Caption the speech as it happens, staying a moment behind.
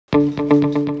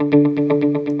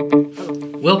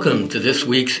Welcome to this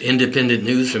week's Independent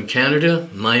News from Canada.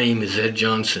 My name is Ed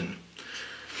Johnson.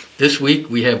 This week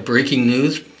we have breaking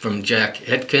news from Jack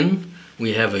Etkin.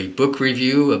 We have a book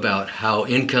review about how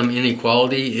income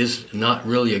inequality is not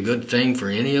really a good thing for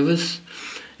any of us.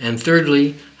 And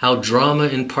thirdly, how drama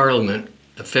in Parliament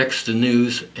affects the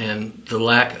news and the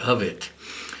lack of it.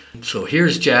 So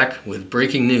here's Jack with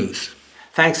breaking news.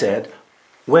 Thanks, Ed.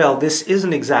 Well, this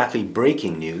isn't exactly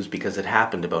breaking news because it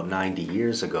happened about 90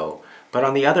 years ago. But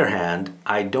on the other hand,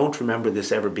 I don't remember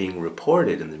this ever being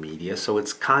reported in the media, so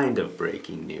it's kind of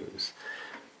breaking news.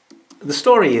 The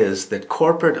story is that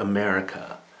corporate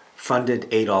America funded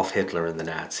Adolf Hitler and the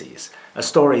Nazis. A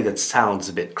story that sounds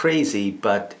a bit crazy,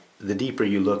 but the deeper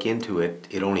you look into it,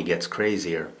 it only gets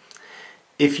crazier.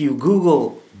 If you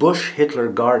Google Bush-Hitler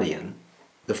Guardian,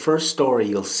 the first story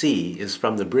you'll see is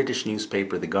from the British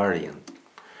newspaper The Guardian.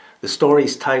 The story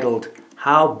is titled,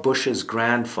 "How Bush's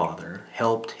Grandfather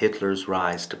Helped Hitler's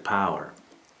Rise to Power."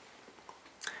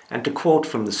 And to quote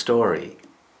from the story,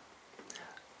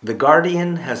 "The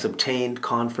Guardian has obtained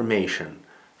confirmation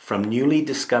from newly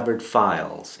discovered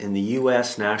files in the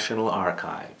U.S. National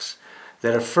Archives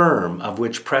that a firm of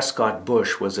which Prescott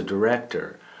Bush was a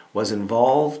director was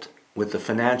involved with the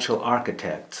financial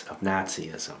architects of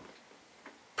Nazism."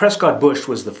 Prescott Bush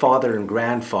was the father and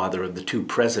grandfather of the two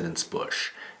Presidents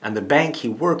Bush, and the bank he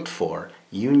worked for,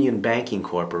 Union Banking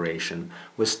Corporation,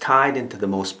 was tied into the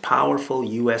most powerful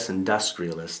U.S.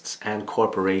 industrialists and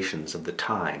corporations of the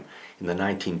time in the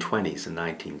 1920s and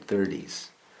 1930s.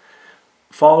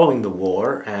 Following the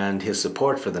war and his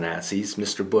support for the Nazis,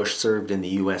 Mr. Bush served in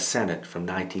the U.S. Senate from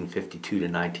 1952 to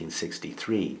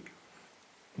 1963.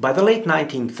 By the late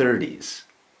 1930s,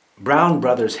 Brown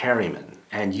Brothers Harriman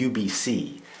and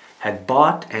UBC had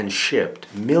bought and shipped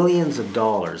millions of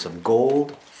dollars of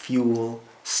gold, fuel,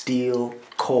 steel,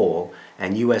 coal,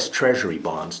 and U.S. Treasury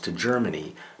bonds to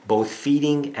Germany, both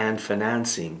feeding and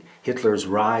financing Hitler's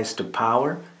rise to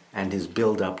power and his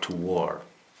build-up to war.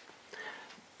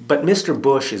 But Mr.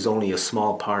 Bush is only a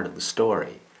small part of the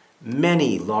story.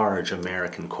 Many large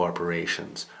American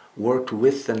corporations worked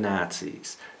with the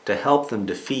Nazis to help them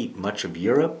defeat much of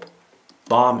Europe,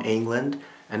 bomb England,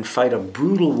 and fight a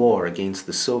brutal war against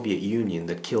the Soviet Union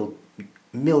that killed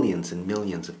millions and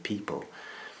millions of people.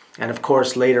 And of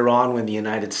course, later on, when the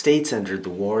United States entered the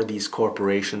war, these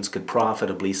corporations could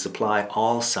profitably supply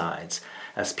all sides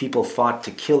as people fought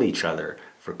to kill each other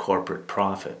for corporate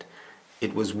profit.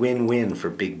 It was win-win for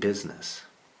big business.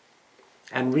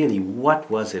 And really, what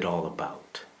was it all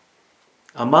about?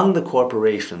 Among the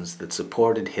corporations that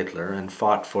supported Hitler and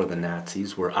fought for the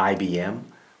Nazis were IBM,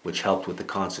 which helped with the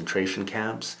concentration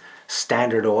camps,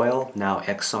 Standard Oil, now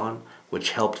Exxon,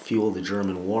 which helped fuel the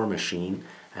German war machine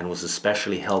and was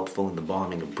especially helpful in the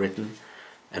bombing of Britain,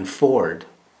 and Ford,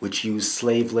 which used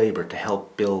slave labor to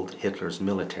help build Hitler's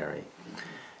military.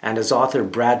 And as author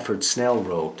Bradford Snell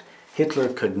wrote, Hitler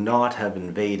could not have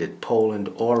invaded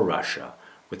Poland or Russia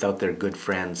without their good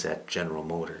friends at General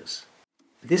Motors.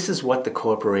 This is what the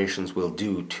corporations will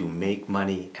do to make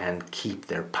money and keep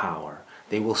their power.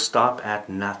 They will stop at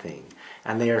nothing,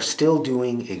 and they are still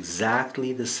doing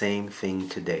exactly the same thing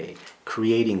today,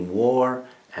 creating war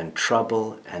and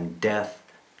trouble and death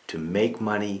to make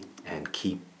money and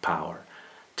keep power.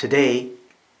 Today,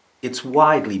 it's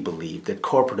widely believed that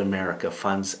corporate America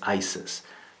funds ISIS,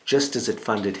 just as it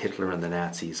funded Hitler and the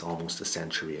Nazis almost a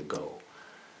century ago.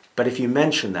 But if you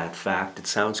mention that fact, it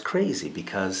sounds crazy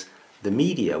because the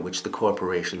media, which the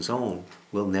corporations own,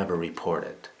 will never report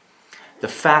it. The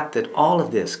fact that all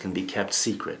of this can be kept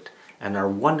secret, and our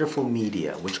wonderful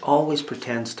media, which always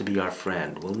pretends to be our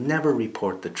friend, will never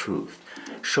report the truth,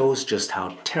 shows just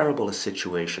how terrible a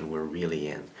situation we're really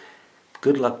in.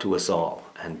 Good luck to us all,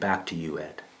 and back to you,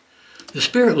 Ed. The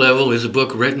Spirit Level is a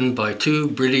book written by two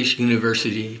British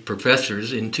university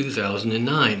professors in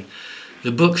 2009.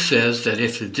 The book says that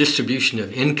if the distribution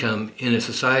of income in a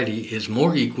society is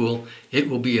more equal, it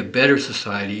will be a better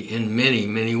society in many,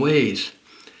 many ways.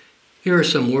 Here are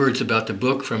some words about the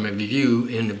book from a review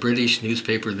in the British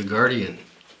newspaper The Guardian.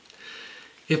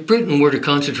 If Britain were to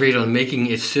concentrate on making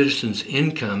its citizens'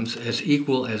 incomes as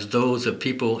equal as those of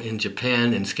people in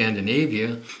Japan and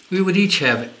Scandinavia, we would each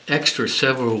have extra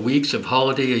several weeks of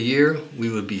holiday a year,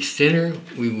 we would be thinner,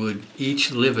 we would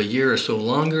each live a year or so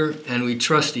longer, and we'd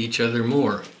trust each other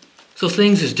more. So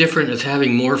things as different as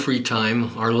having more free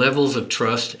time, our levels of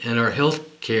trust, and our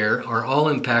health care are all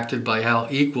impacted by how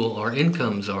equal our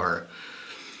incomes are.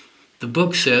 The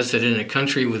book says that in a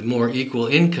country with more equal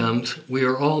incomes, we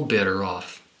are all better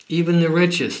off. Even the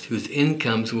richest, whose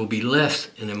incomes will be less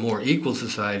in a more equal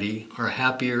society, are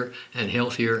happier and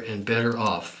healthier and better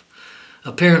off.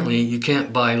 Apparently, you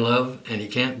can't buy love and you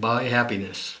can't buy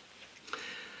happiness.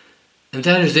 And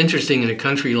that is interesting in a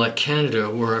country like Canada,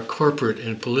 where our corporate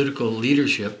and political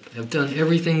leadership have done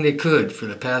everything they could for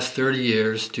the past 30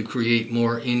 years to create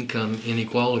more income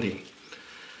inequality.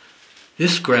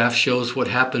 This graph shows what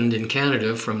happened in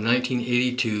Canada from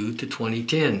 1982 to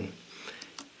 2010.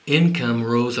 Income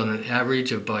rose on an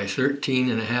average of by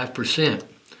 13.5%,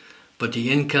 but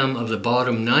the income of the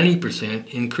bottom 90%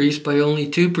 increased by only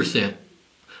 2%,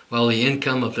 while the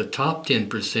income of the top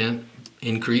 10%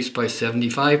 increased by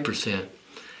 75%.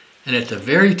 And at the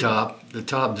very top, the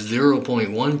top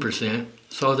 0.1%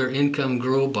 saw their income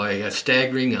grow by a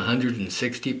staggering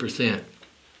 160%.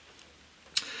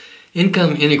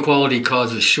 Income inequality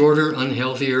causes shorter,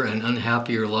 unhealthier, and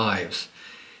unhappier lives.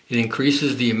 It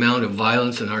increases the amount of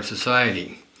violence in our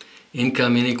society.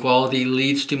 Income inequality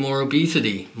leads to more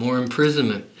obesity, more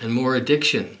imprisonment, and more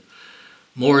addiction.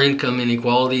 More income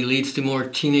inequality leads to more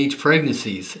teenage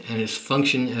pregnancies, and its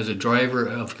function as a driver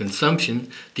of consumption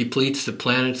depletes the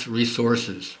planet's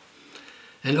resources.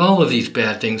 And all of these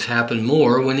bad things happen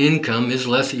more when income is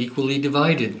less equally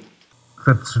divided.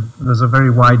 That there's a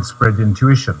very widespread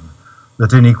intuition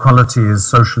that inequality is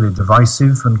socially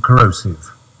divisive and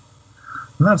corrosive.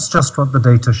 And that's just what the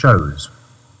data shows.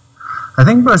 I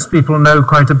think most people know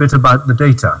quite a bit about the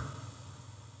data.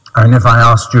 And if I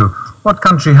asked you, what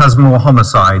country has more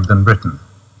homicide than Britain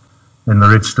in the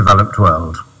rich developed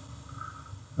world?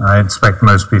 I expect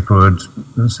most people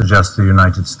would suggest the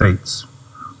United States.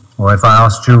 Or if I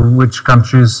asked you which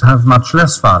countries have much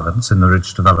less violence in the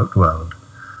rich developed world,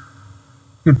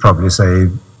 you'd probably say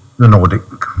the Nordic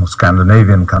or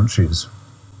Scandinavian countries.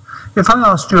 If I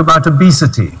asked you about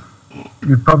obesity,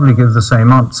 you'd probably give the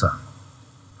same answer.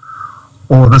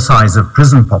 Or the size of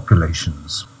prison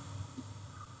populations.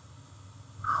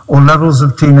 Or levels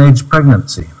of teenage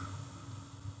pregnancy.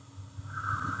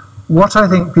 What I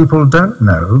think people don't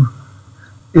know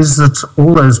is that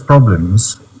all those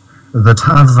problems that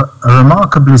have a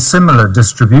remarkably similar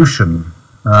distribution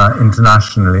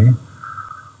internationally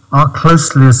are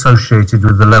closely associated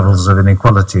with the levels of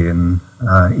inequality in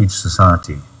each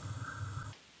society.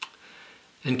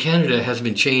 And Canada has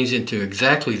been changed into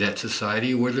exactly that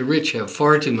society where the rich have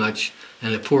far too much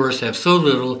and the poorest have so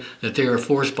little that they are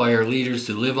forced by our leaders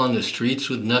to live on the streets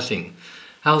with nothing.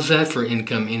 How's that for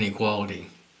income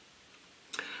inequality?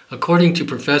 According to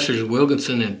Professors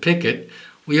Wilkinson and Pickett,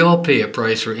 we all pay a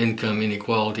price for income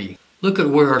inequality. Look at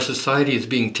where our society is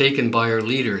being taken by our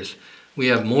leaders. We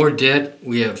have more debt,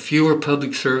 we have fewer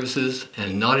public services,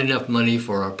 and not enough money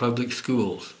for our public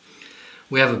schools.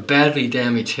 We have a badly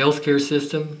damaged healthcare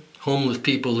system, homeless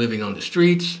people living on the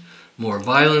streets, more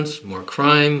violence, more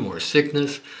crime, more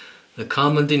sickness. The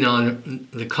common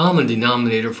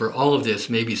denominator for all of this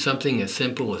may be something as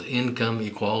simple as income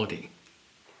equality.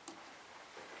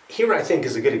 Here I think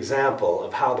is a good example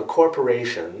of how the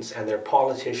corporations and their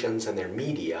politicians and their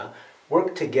media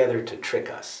work together to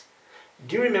trick us.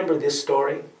 Do you remember this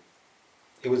story?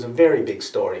 It was a very big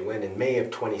story when in May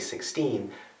of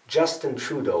 2016, Justin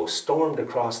Trudeau stormed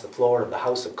across the floor of the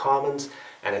House of Commons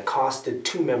and accosted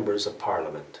two members of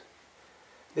Parliament.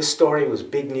 This story was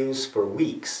big news for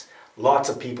weeks. Lots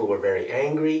of people were very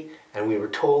angry, and we were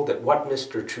told that what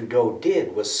Mr. Trudeau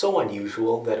did was so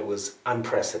unusual that it was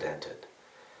unprecedented.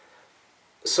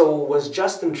 So was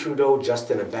Justin Trudeau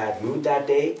just in a bad mood that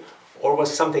day, or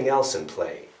was something else in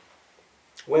play?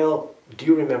 Well, do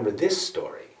you remember this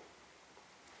story?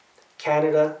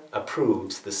 Canada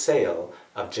approves the sale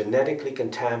of genetically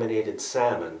contaminated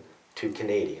salmon to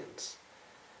Canadians.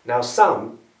 Now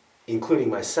some,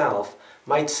 including myself,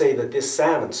 might say that this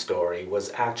salmon story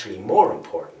was actually more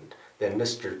important than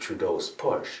Mr. Trudeau's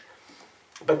push.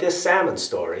 But this salmon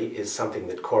story is something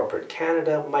that corporate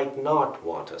Canada might not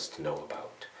want us to know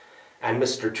about. And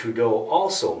Mr. Trudeau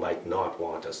also might not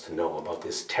want us to know about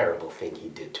this terrible thing he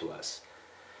did to us.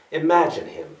 Imagine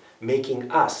him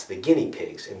making us the guinea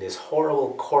pigs in this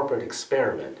horrible corporate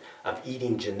experiment of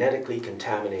eating genetically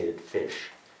contaminated fish,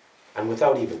 and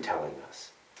without even telling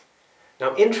us.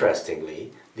 Now,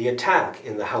 interestingly, the attack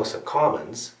in the House of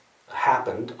Commons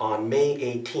happened on May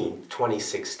 18,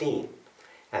 2016,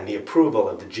 and the approval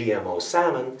of the GMO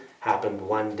salmon happened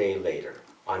one day later,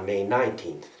 on May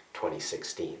 19,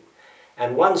 2016.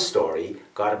 And one story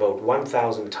got about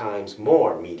 1,000 times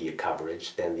more media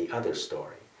coverage than the other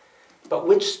story. But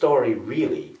which story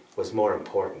really was more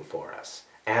important for us,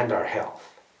 and our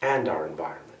health, and our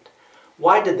environment?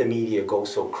 Why did the media go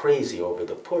so crazy over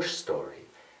the push story?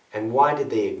 And why did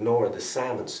they ignore the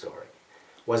salmon story?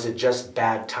 Was it just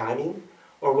bad timing,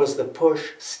 or was the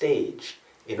push staged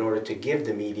in order to give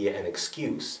the media an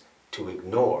excuse to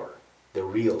ignore the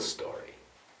real story?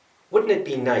 Wouldn't it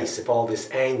be nice if all this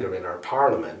anger in our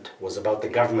parliament was about the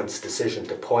government's decision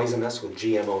to poison us with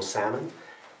GMO salmon?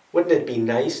 Wouldn't it be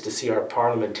nice to see our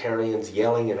parliamentarians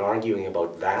yelling and arguing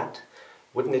about that?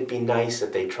 Wouldn't it be nice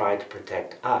if they tried to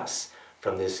protect us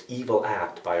from this evil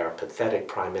act by our pathetic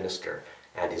Prime Minister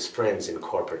and his friends in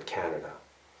corporate Canada?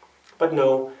 But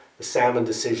no, the salmon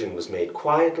decision was made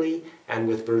quietly and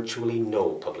with virtually no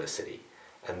publicity.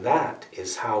 And that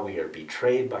is how we are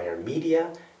betrayed by our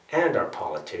media and our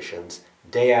politicians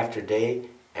day after day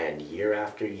and year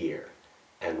after year.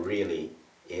 And really,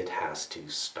 it has to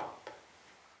stop.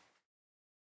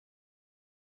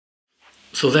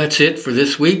 So that's it for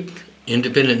this week.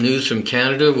 Independent News from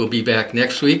Canada will be back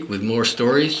next week with more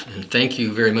stories. And thank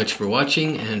you very much for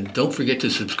watching. And don't forget to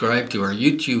subscribe to our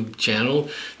YouTube channel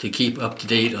to keep up to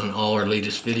date on all our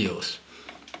latest videos.